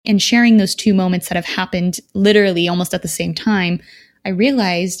And sharing those two moments that have happened literally almost at the same time, I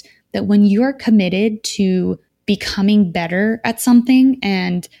realized that when you're committed to becoming better at something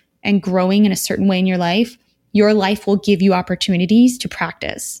and growing in a certain way in your life will give you opportunities to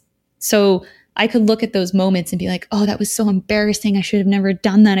practice. So I could look at those moments and be like, oh, that was so embarrassing. I should have never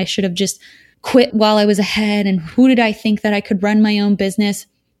done that. I should have just quit while I was ahead. And who did I think that I could run my own business?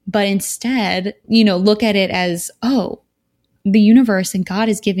 But instead, look at it as, oh, the universe and God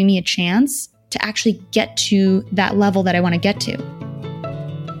is giving me a chance to actually get to that level that I want to get to.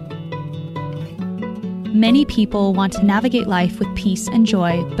 Many people want to navigate life with peace and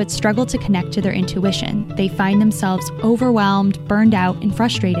joy, but struggle to connect to their intuition. They find themselves overwhelmed, burned out, and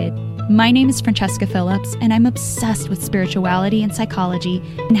frustrated. My name is Francesca Phillips, and I'm obsessed with spirituality and psychology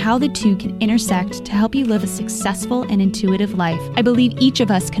and how the two can intersect to help you live a successful and intuitive life. I believe each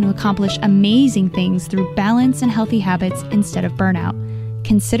of us can accomplish amazing things through balance and healthy habits instead of burnout.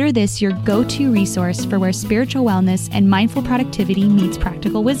 Consider this your go-to resource for where spiritual wellness and mindful productivity meets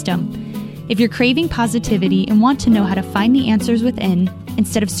practical wisdom. If you're craving positivity and want to know how to find the answers within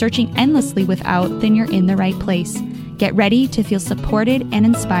instead of searching endlessly without, then you're in the right place. Get ready to feel supported and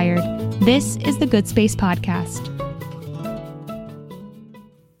inspired. This is the Good Space Podcast.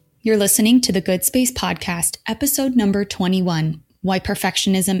 You're listening to the Good Space Podcast, episode number 21, Why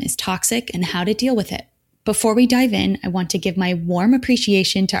Perfectionism is Toxic and How to Deal with It. Before we dive in, I want to give my warm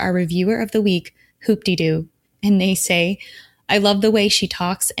appreciation to our reviewer of the week, Hoop-de-doo. And they say, I love the way she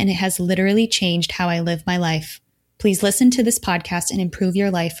talks, and it has literally changed how I live my life. Please listen to this podcast and improve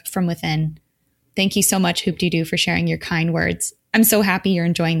your life from within. Thank you so much, Hoop-de-doo, for sharing your kind words. I'm so happy you're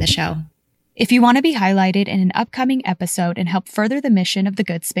enjoying the show. If you want to be highlighted in an upcoming episode and help further the mission of the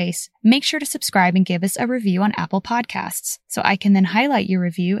Good Space, make sure to subscribe and give us a review on Apple Podcasts so I can then highlight your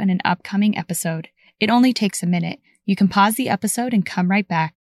review in an upcoming episode. It only takes a minute. You can pause the episode and come right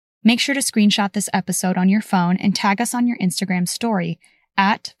back. Make sure to screenshot this episode on your phone and tag us on your Instagram story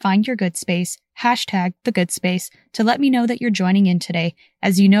at @FindYourGoodSpace, #TheGoodSpace, to let me know that you're joining in today,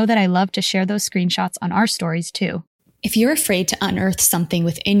 as you know that I love to share those screenshots on our stories too. If you're afraid to unearth something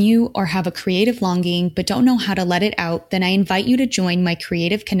within you or have a creative longing but don't know how to let it out, then I invite you to join my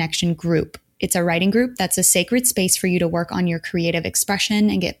Creative Connection group. It's a writing group that's a sacred space for you to work on your creative expression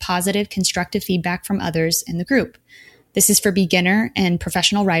and get positive, constructive feedback from others in the group. This is for beginner and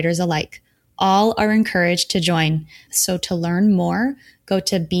professional writers alike. All are encouraged to join. So to learn more, go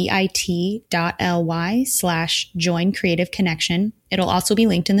to bit.ly/join creative connection. It'll also be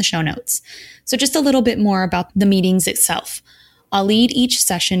linked in the show notes. So just a little bit more about the meetings itself. I'll lead each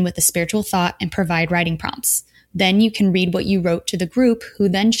session with a spiritual thought and provide writing prompts. Then you can read what you wrote to the group, who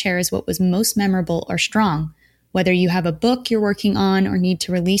then shares what was most memorable or strong. Whether you have a book you're working on or need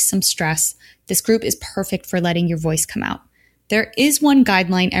to release some stress, this group is perfect for letting your voice come out. There is one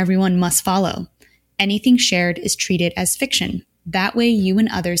guideline everyone must follow. Anything shared is treated as fiction. That way you and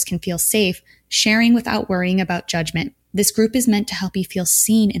others can feel safe sharing without worrying about judgment. This group is meant to help you feel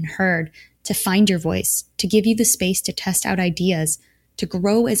seen and heard, to find your voice, to give you the space to test out ideas, to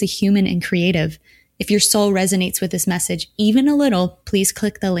grow as a human and creative. If your soul resonates with this message even a little, please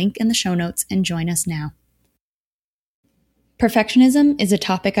click the link in the show notes and join us now. Perfectionism is a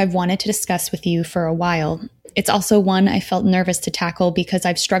topic I've wanted to discuss with you for a while. It's also one I felt nervous to tackle because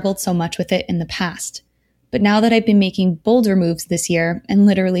I've struggled so much with it in the past. But now that I've been making bolder moves this year and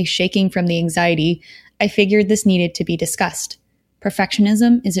literally shaking from the anxiety, I figured this needed to be discussed.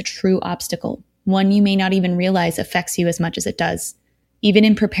 Perfectionism is a true obstacle, one you may not even realize affects you as much as it does. Even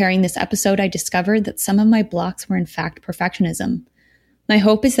in preparing this episode, I discovered that some of my blocks were in fact perfectionism. My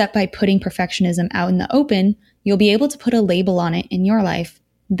hope is that by putting perfectionism out in the open, you'll be able to put a label on it in your life,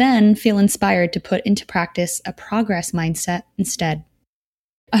 then feel inspired to put into practice a progress mindset instead.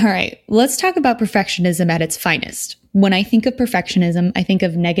 All right, let's talk about perfectionism at its finest. When I think of perfectionism, I think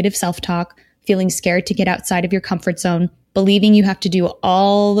of negative self-talk, feeling scared to get outside of your comfort zone, believing you have to do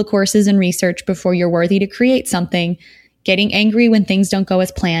all the courses and research before you're worthy to create something, getting angry when things don't go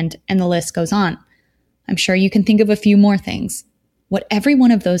as planned, and the list goes on. I'm sure you can think of a few more things. What every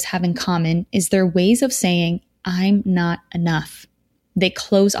one of those have in common is their ways of saying, I'm not enough. They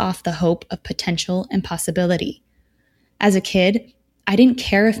close off the hope of potential and possibility. As a kid, I didn't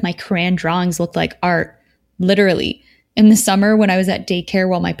care if my crayon drawings looked like art. Literally. In the summer when I was at daycare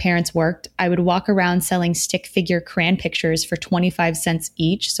while my parents worked, I would walk around selling stick figure crayon pictures for 25 cents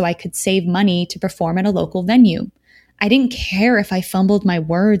each so I could save money to perform at a local venue. I didn't care if I fumbled my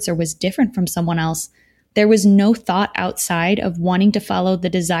words or was different from someone else. There was no thought outside of wanting to follow the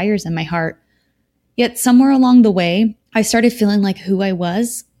desires in my heart. Yet somewhere along the way, I started feeling like who I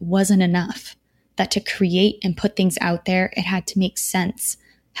wasn't enough. That to create and put things out there, it had to make sense.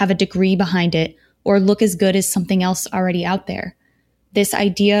 have a degree behind it, or look as good as something else already out there. This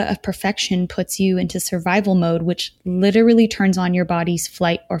idea of perfection puts you into survival mode, which literally turns on your body's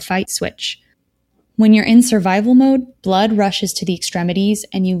flight or fight switch. When you're in survival mode, blood rushes to the extremities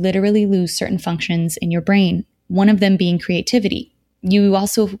and you literally lose certain functions in your brain, one of them being creativity. You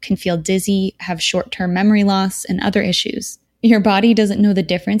also can feel dizzy, have short-term memory loss, and other issues. Your body doesn't know the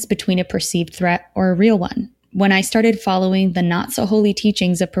difference between a perceived threat or a real one. When I started following the not-so-holy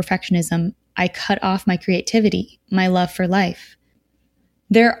teachings of perfectionism, I cut off my creativity, my love for life.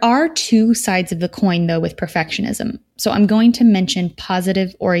 There are two sides of the coin, though, with perfectionism. So I'm going to mention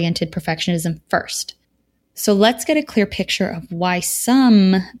positive-oriented perfectionism first. So let's get a clear picture of why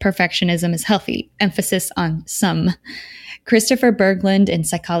some perfectionism is healthy. Emphasis on some. Christopher Berglund in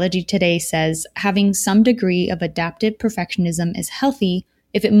Psychology Today says, having some degree of adaptive perfectionism is healthy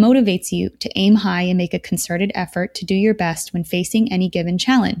if it motivates you to aim high and make a concerted effort to do your best when facing any given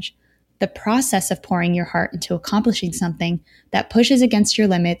challenge. The process of pouring your heart into accomplishing something that pushes against your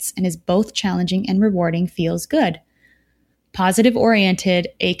limits and is both challenging and rewarding feels good. Positive-oriented,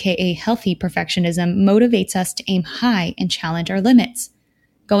 aka healthy perfectionism, motivates us to aim high and challenge our limits.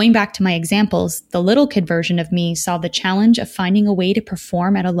 Going back to my examples, the little kid version of me saw the challenge of finding a way to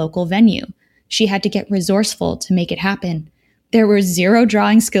perform at a local venue. She had to get resourceful to make it happen. There were zero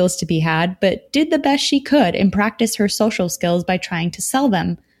drawing skills to be had, but did the best she could and practiced her social skills by trying to sell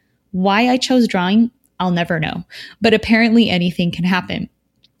them. Why I chose drawing, I'll never know, but apparently anything can happen.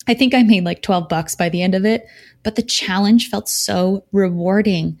 I think I made like $12 by the end of it, but the challenge felt so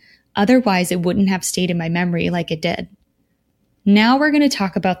rewarding. Otherwise, it wouldn't have stayed in my memory like it did. Now we're going to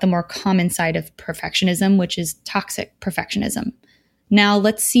talk about the more common side of perfectionism, which is toxic perfectionism. Now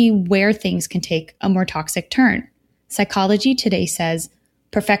let's see where things can take a more toxic turn. Psychology Today says,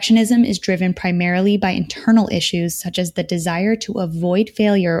 perfectionism is driven primarily by internal issues such as the desire to avoid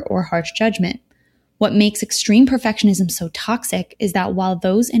failure or harsh judgment. What makes extreme perfectionism so toxic is that while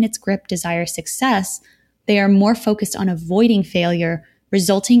those in its grip desire success, they are more focused on avoiding failure,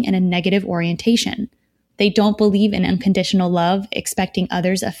 resulting in a negative orientation. They don't believe in unconditional love, expecting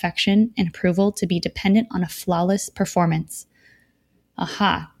others' affection and approval to be dependent on a flawless performance.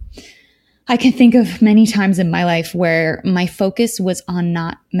 Aha. I can think of many times in my life where my focus was on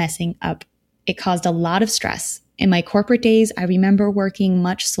not messing up. It caused a lot of stress. In my corporate days, I remember working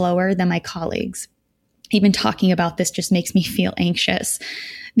much slower than my colleagues. Even talking about this just makes me feel anxious.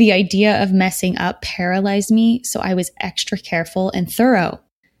 The idea of messing up paralyzed me, so I was extra careful and thorough.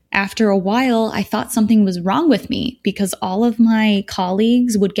 After a while, I thought something was wrong with me because all of my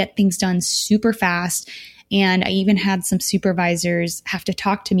colleagues would get things done super fast, and I even had some supervisors have to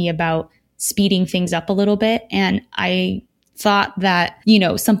talk to me about speeding things up a little bit, and I thought that,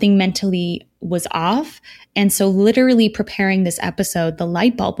 something mentally was off. And so literally preparing this episode, the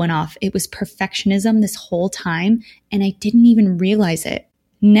light bulb went off. It was perfectionism this whole time, and I didn't even realize it.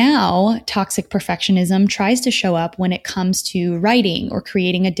 Now, toxic perfectionism tries to show up when it comes to writing or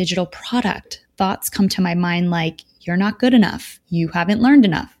creating a digital product. Thoughts come to my mind like, you're not good enough, you haven't learned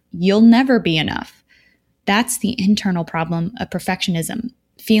enough, you'll never be enough. That's the internal problem of perfectionism,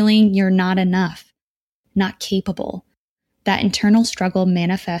 feeling you're not enough, not capable. That internal struggle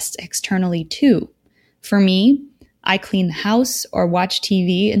manifests externally too. For me, I clean the house or watch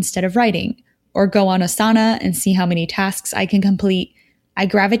TV instead of writing, or go on Asana and see how many tasks I can complete. I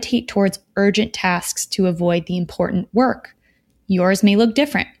gravitate towards urgent tasks to avoid the important work. Yours may look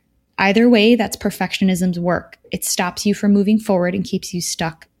different. Either way, that's perfectionism's work. It stops you from moving forward and keeps you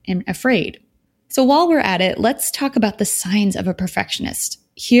stuck and afraid. So while we're at it, let's talk about the signs of a perfectionist.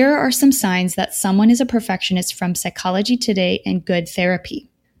 Here are some signs that someone is a perfectionist from Psychology Today and Good Therapy.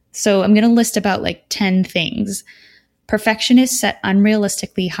 So I'm going to list about 10 things. Perfectionists set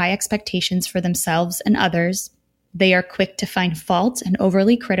unrealistically high expectations for themselves and others. They are quick to find fault and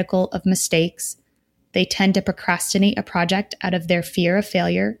overly critical of mistakes. They tend to procrastinate a project out of their fear of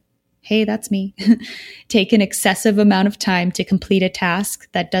failure. Hey, that's me. Take an excessive amount of time to complete a task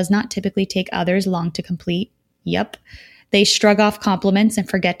that does not typically take others long to complete. Yep. They shrug off compliments and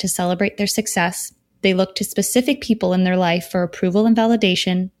forget to celebrate their success. They look to specific people in their life for approval and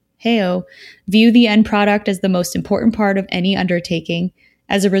validation. Heyo. View the end product as the most important part of any undertaking.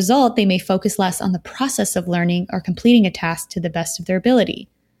 As a result, they may focus less on the process of learning or completing a task to the best of their ability.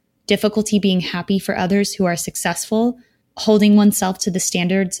 Difficulty being happy for others who are successful, holding oneself to the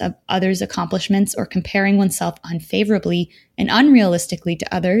standards of others' accomplishments, or comparing oneself unfavorably and unrealistically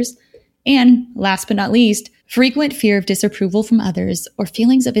to others. And last but not least, frequent fear of disapproval from others or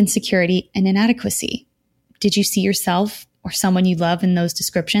feelings of insecurity and inadequacy. Did you see yourself or someone you love in those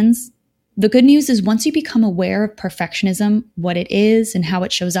descriptions? The good news is once you become aware of perfectionism, what it is and how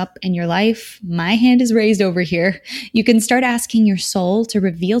it shows up in your life, my hand is raised over here. You can start asking your soul to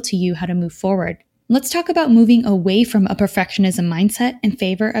reveal to you how to move forward. Let's talk about moving away from a perfectionism mindset in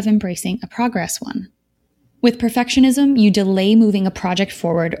favor of embracing a progress one. With perfectionism, you delay moving a project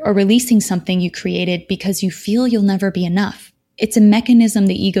forward or releasing something you created because you feel you'll never be enough. It's a mechanism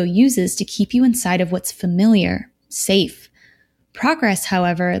the ego uses to keep you inside of what's familiar, safe. Progress,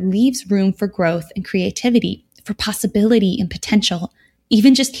 however, leaves room for growth and creativity, for possibility and potential.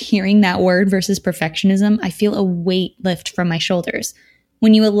 Even just hearing that word versus perfectionism, I feel a weight lift from my shoulders.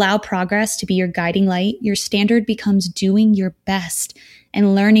 When you allow progress to be your guiding light, your standard becomes doing your best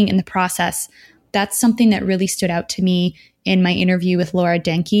and learning in the process. That's something that really stood out to me in my interview with Laura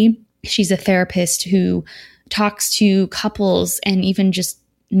Denke. She's a therapist who talks to couples and even just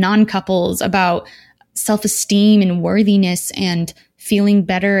non-couples about self-esteem and worthiness and feeling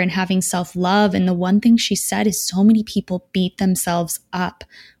better and having self-love. And the one thing she said is so many people beat themselves up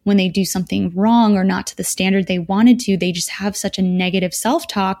when they do something wrong or not to the standard they wanted to. They just have such a negative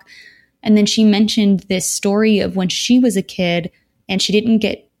self-talk. And then she mentioned this story of when she was a kid and she didn't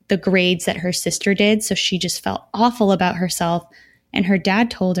get the grades that her sister did. So she just felt awful about herself. And her dad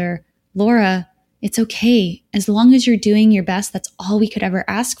told her, "Laura, it's okay. As long as you're doing your best, that's all we could ever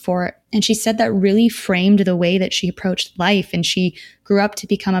ask for." And she said that really framed the way that she approached life. And she grew up to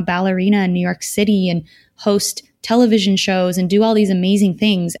become a ballerina in New York City and host television shows and do all these amazing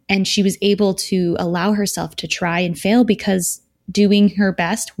things. And she was able to allow herself to try and fail because doing her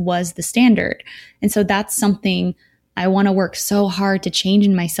best was the standard. And so that's something I want to work so hard to change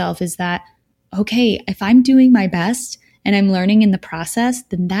in myself, is that, okay, if I'm doing my best and I'm learning in the process,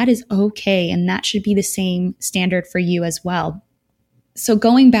 then that is okay. And that should be the same standard for you as well. So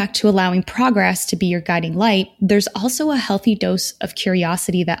going back to allowing progress to be your guiding light, there's also a healthy dose of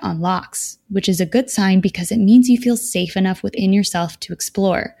curiosity that unlocks, which is a good sign because it means you feel safe enough within yourself to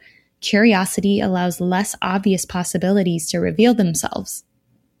explore. Curiosity allows less obvious possibilities to reveal themselves.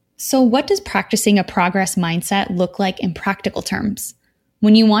 So what does practicing a progress mindset look like in practical terms?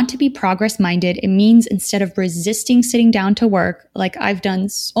 When you want to be progress-minded, it means instead of resisting sitting down to work, like I've done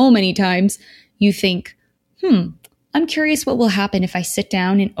so many times, you think, I'm curious what will happen if I sit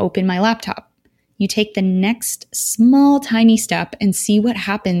down and open my laptop. You take the next small, tiny step and see what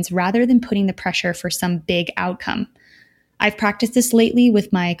happens rather than putting the pressure for some big outcome. I've practiced this lately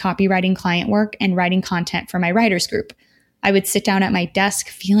with my copywriting client work and writing content for my writers group. I would sit down at my desk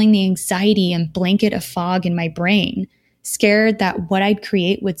feeling the anxiety and blanket of fog in my brain, scared that what I'd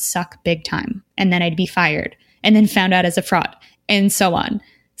create would suck big time, and then I'd be fired, and then found out as a fraud, and so on.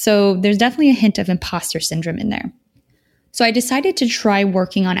 So there's definitely a hint of imposter syndrome in there. So I decided to try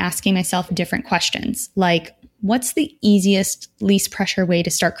working on asking myself different questions, like, what's the easiest, least pressure way to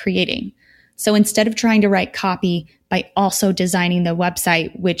start creating? So instead of trying to write copy by also designing the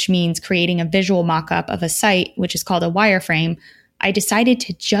website, which means creating a visual mock-up of a site, which is called a wireframe, I decided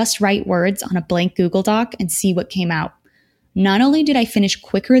to just write words on a blank Google Doc and see what came out. Not only did I finish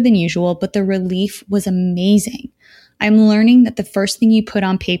quicker than usual, but the relief was amazing. I'm learning that the first thing you put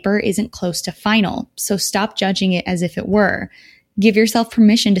on paper isn't close to final, so stop judging it as if it were. Give yourself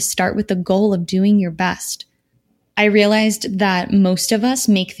permission to start with the goal of doing your best. I realized that most of us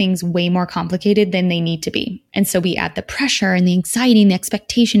make things way more complicated than they need to be. And so we add the pressure and the anxiety and the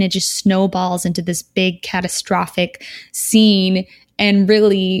expectation. It just snowballs into this big catastrophic scene. And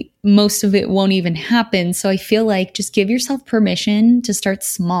really, most of it won't even happen. So I feel like just give yourself permission to start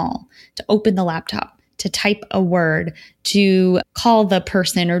small, to open the laptop, to type a word, to call the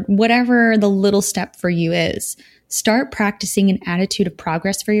person, or whatever the little step for you is. Start practicing an attitude of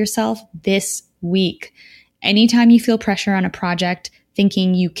progress for yourself this week. Anytime you feel pressure on a project,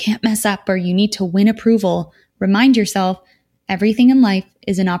 thinking you can't mess up or you need to win approval, remind yourself everything in life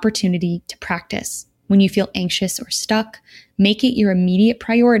is an opportunity to practice. When you feel anxious or stuck, make it your immediate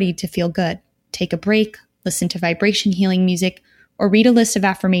priority to feel good. Take a break, listen to vibration healing music, or read a list of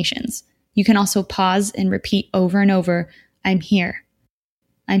affirmations. You can also pause and repeat over and over, I'm here,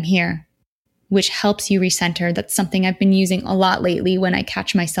 which helps you recenter. That's something I've been using a lot lately when I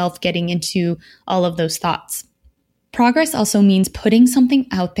catch myself getting into all of those thoughts. Progress also means putting something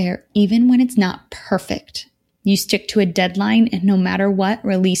out there even when it's not perfect. You stick to a deadline and no matter what,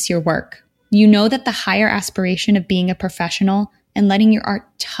 release your work. You know that the higher aspiration of being a professional and letting your art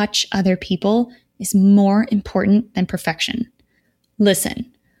touch other people is more important than perfection.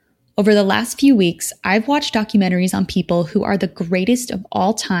 Listen, over the last few weeks, I've watched documentaries on people who are the greatest of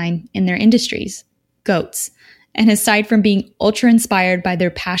all time in their industries, GOATs. And aside from being ultra inspired by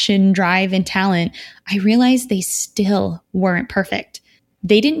their passion, drive, and talent, I realized they still weren't perfect.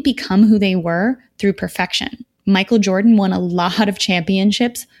 They didn't become who they were through perfection. Michael Jordan won a lot of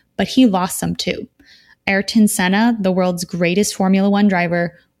championships, but he lost some too. Ayrton Senna, the world's greatest Formula One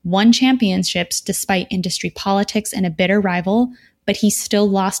driver, won championships despite industry politics and a bitter rival, but he still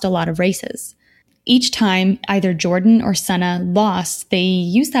lost a lot of races. Each time either Jordan or Senna lost, they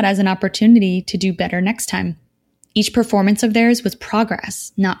used that as an opportunity to do better next time. Each performance of theirs was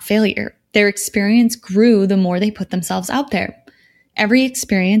progress, not failure. Their experience grew the more they put themselves out there. Every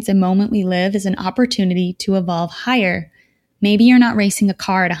experience and moment we live is an opportunity to evolve higher. Maybe you're not racing a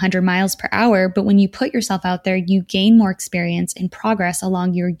car at 100 miles per hour, but when you put yourself out there, you gain more experience and progress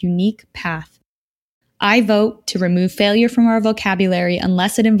along your unique path. I vote to remove failure from our vocabulary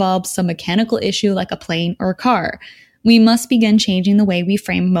unless it involves some mechanical issue like a plane or a car. We must begin changing the way we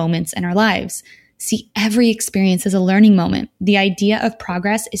frame moments in our lives. See every experience as a learning moment. The idea of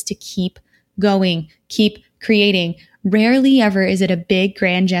progress is to keep going, keep creating. Rarely ever is it a big,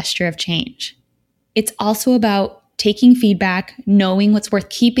 grand gesture of change. It's also about taking feedback, knowing what's worth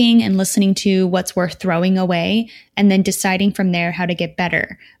keeping and listening to what's worth throwing away, and then deciding from there how to get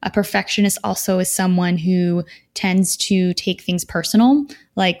better. A perfectionist also is someone who tends to take things personal,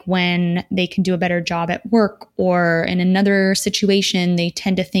 like when they can do a better job at work or in another situation, they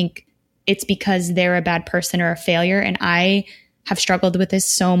tend to think it's because they're a bad person or a failure. And I have struggled with this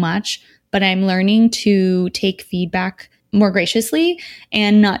so much, but I'm learning to take feedback more graciously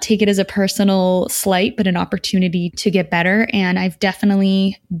and not take it as a personal slight, but an opportunity to get better. And I've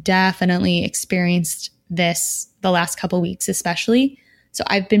definitely experienced this the last couple of weeks, especially. So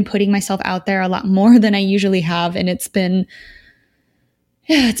I've been putting myself out there a lot more than I usually have. And it's been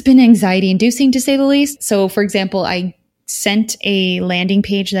anxiety inducing to say the least. So for example, I sent a landing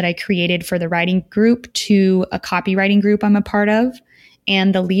page that I created for the writing group to a copywriting group I'm a part of.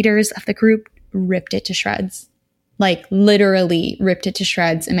 And the leaders of the group ripped it to shreds. Like literally ripped it to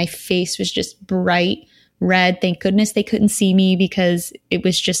shreds. And my face was just bright red. Thank goodness they couldn't see me because it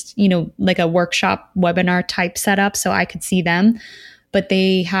was just, like a workshop webinar type setup so I could see them. But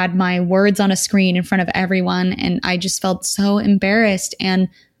they had my words on a screen in front of everyone. And I just felt so embarrassed. And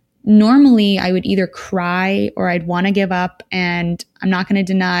normally I would either cry or I'd want to give up. And I'm not going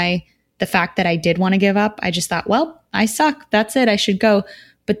to deny the fact that I did want to give up. I just thought, well, I suck. That's it. I should go.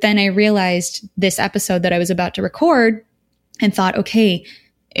 But then I realized this episode that I was about to record and thought, okay,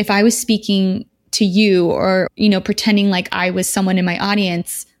 if I was speaking to you or, pretending like I was someone in my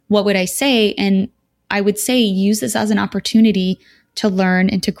audience, what would I say? And I would say, use this as an opportunity to learn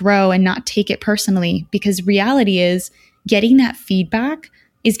and to grow and not take it personally, because reality is getting that feedback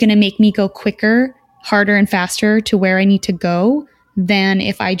is going to make me go quicker, harder, and faster to where I need to go than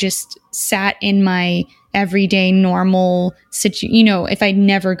if I just sat in my everyday normal if I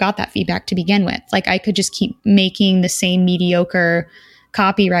never got that feedback to begin with. Like I could just keep making the same mediocre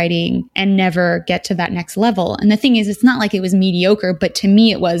copywriting and never get to that next level. And the thing is, it's not like it was mediocre, but to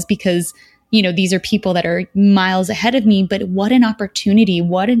me it was because, these are people that are miles ahead of me. But what an opportunity,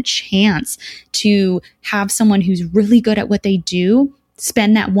 what a chance to have someone who's really good at what they do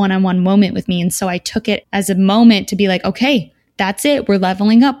spend that one-on-one moment with me. And so I took it as a moment to be like, okay, that's it. We're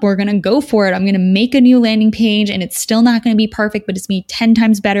leveling up. We're going to go for it. I'm going to make a new landing page and it's still not going to be perfect, but it's going to be 10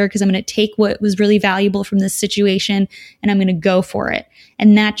 times better because I'm going to take what was really valuable from this situation and I'm going to go for it.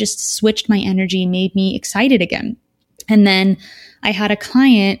 And that just switched my energy and made me excited again. And then I had a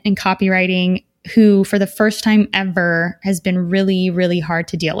client in copywriting who for the first time ever has been really, really hard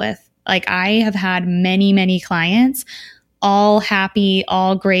to deal with. Like I have had many, many clients all happy,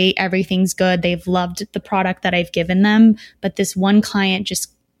 all great, everything's good. They've loved the product that I've given them. But this one client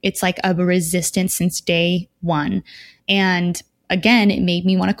it's like a resistance since day one. And again, it made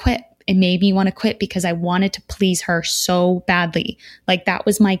me want to quit. It made me want to quit because I wanted to please her so badly. Like that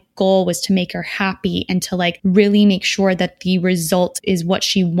was my goal, was to make her happy and to like really make sure that the result is what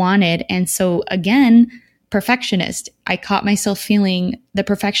she wanted. And so again, perfectionist. I caught myself feeling the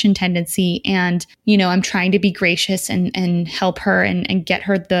perfection tendency and, I'm trying to be gracious and help her and get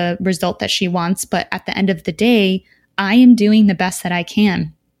her the result that she wants. But at the end of the day, I am doing the best that I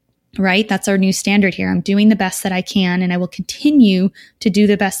can, right? That's our new standard here. I'm doing the best that I can and I will continue to do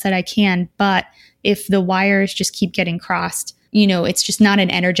the best that I can. But if the wires just keep getting crossed, it's just not an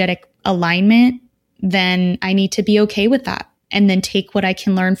energetic alignment, then I need to be okay with that and then take what I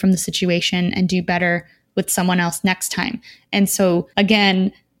can learn from the situation and do better with someone else next time. And so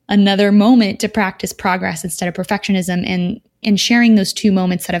again, another moment to practice progress instead of perfectionism, and sharing those two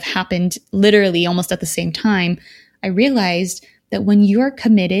moments that have happened literally almost at the same time, I realized that when you're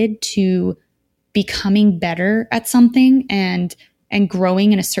committed to becoming better at something and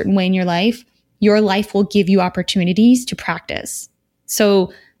growing in a certain way in your life will give you opportunities to practice.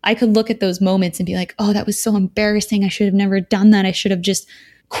 So I could look at those moments and be like, oh, that was so embarrassing. I should have never done that. I should have just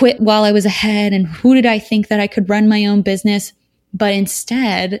quit while I was ahead. And who did I think that I could run my own business? But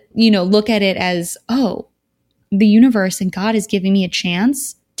instead, look at it as, oh, the universe and God is giving me a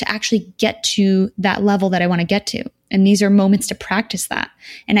chance to actually get to that level that I want to get to. And these are moments to practice that.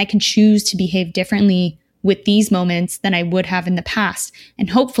 And I can choose to behave differently with these moments than I would have in the past. And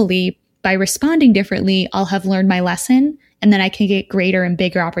hopefully by responding differently, I'll have learned my lesson, and then I can get greater and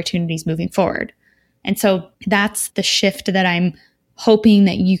bigger opportunities moving forward. And so that's the shift that I'm hoping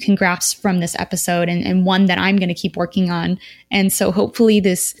that you can grasp from this episode, and one that I'm going to keep working on. And so hopefully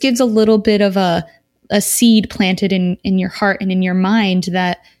this gives a little bit of a seed planted in your heart and in your mind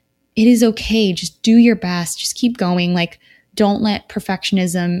that it is okay. Just do your best. Just keep going. Like, don't let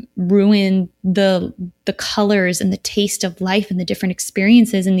perfectionism ruin the colors and the taste of life and the different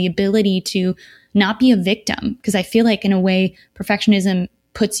experiences and the ability to not be a victim. Because I feel like in a way, perfectionism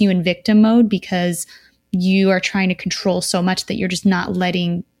puts you in victim mode because you are trying to control so much that you're just not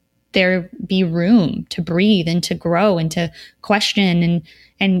letting there be room to breathe and to grow and to question.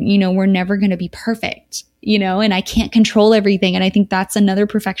 And we're never going to be perfect, and I can't control everything. And I think that's another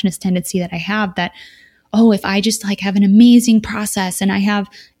perfectionist tendency that I have, that, oh, if I just have an amazing process and I have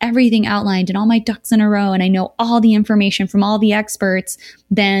everything outlined and all my ducks in a row and I know all the information from all the experts,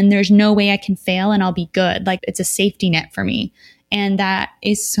 then there's no way I can fail and I'll be good. Like, it's a safety net for me. And that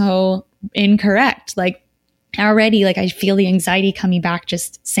is so incorrect. Already, I feel the anxiety coming back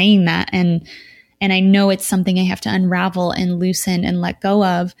just saying that. And I know it's something I have to unravel and loosen and let go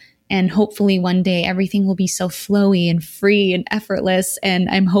of. And hopefully one day everything will be so flowy and free and effortless. And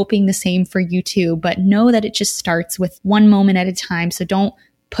I'm hoping the same for you too. But know that it just starts with one moment at a time. So don't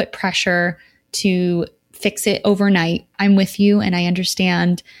put pressure to fix it overnight. I'm with you and I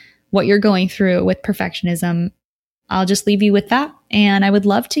understand what you're going through with perfectionism. I'll just leave you with that. And I would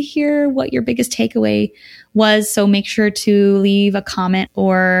love to hear what your biggest takeaway was. So make sure to leave a comment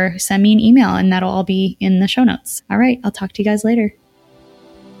or send me an email, and that'll all be in the show notes. All right, I'll talk to you guys later.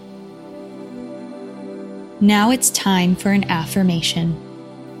 Now it's time for an affirmation.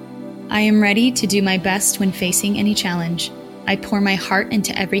 I am ready to do my best when facing any challenge. I pour my heart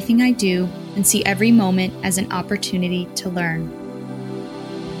into everything I do and see every moment as an opportunity to learn.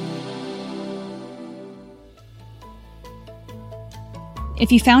 If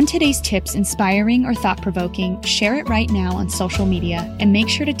you found today's tips inspiring or thought-provoking, share it right now on social media and make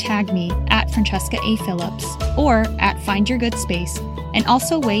sure to tag me at Francesca A. Phillips or at Find Your Good Space, and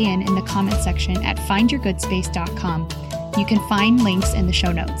also weigh in the comment section at findyourgoodspace.com. You can find links in the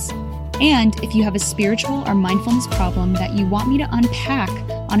show notes. And if you have a spiritual or mindfulness problem that you want me to unpack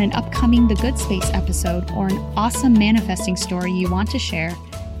on an upcoming The Good Space episode, or an awesome manifesting story you want to share,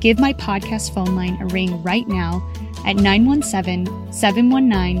 give my podcast phone line a ring right now at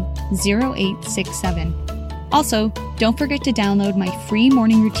 917-719-0867. Also, don't forget to download my free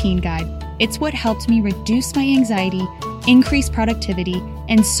morning routine guide. It's what helped me reduce my anxiety, increase productivity,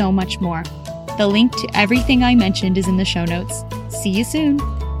 and so much more. The link to everything I mentioned is in the show notes. See you soon.